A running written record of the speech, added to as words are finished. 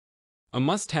A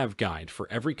must-have guide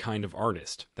for every kind of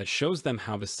artist that shows them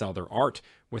how to sell their art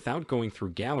without going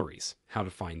through galleries, how to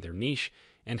find their niche,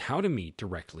 and how to meet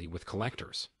directly with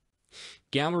collectors.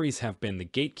 Galleries have been the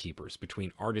gatekeepers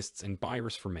between artists and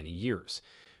buyers for many years,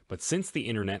 but since the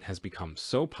internet has become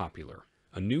so popular,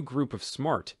 a new group of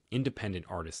smart, independent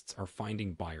artists are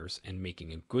finding buyers and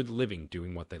making a good living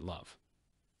doing what they love.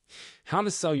 How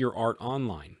to Sell Your Art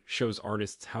Online shows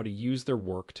artists how to use their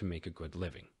work to make a good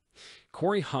living.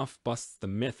 Cory Huff busts the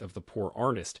myth of the poor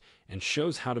artist and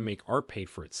shows how to make art pay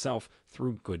for itself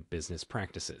through good business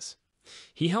practices.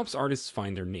 He helps artists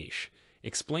find their niche,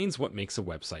 explains what makes a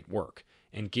website work,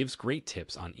 and gives great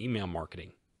tips on email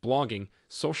marketing, blogging,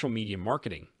 social media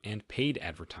marketing, and paid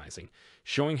advertising,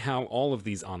 showing how all of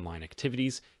these online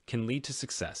activities can lead to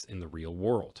success in the real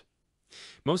world.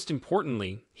 Most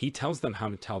importantly, he tells them how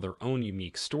to tell their own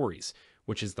unique stories,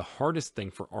 which is the hardest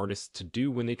thing for artists to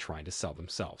do when they try to sell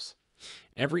themselves.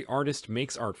 Every artist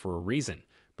makes art for a reason,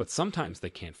 but sometimes they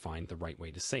can't find the right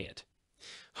way to say it.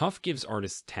 Huff gives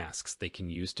artists tasks they can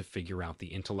use to figure out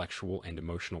the intellectual and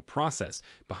emotional process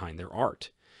behind their art.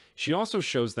 She also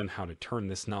shows them how to turn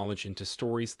this knowledge into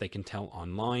stories they can tell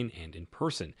online and in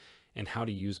person, and how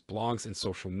to use blogs and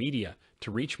social media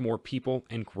to reach more people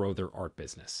and grow their art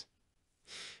business.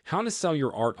 How to Sell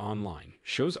Your Art Online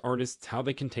shows artists how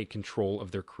they can take control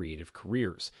of their creative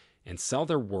careers and sell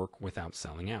their work without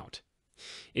selling out.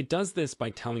 It does this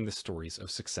by telling the stories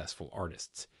of successful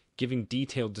artists, giving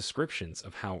detailed descriptions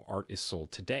of how art is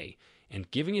sold today,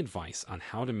 and giving advice on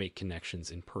how to make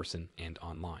connections in person and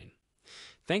online.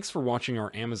 Thanks for watching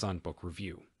our Amazon book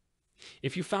review.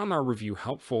 If you found our review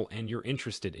helpful and you're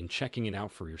interested in checking it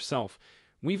out for yourself,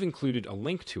 we've included a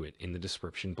link to it in the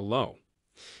description below.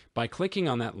 By clicking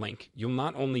on that link, you'll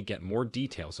not only get more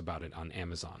details about it on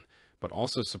Amazon, but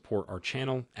also support our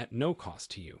channel at no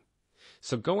cost to you.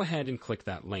 So go ahead and click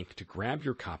that link to grab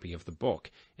your copy of the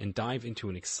book and dive into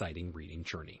an exciting reading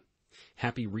journey.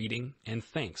 Happy reading, and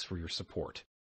thanks for your support.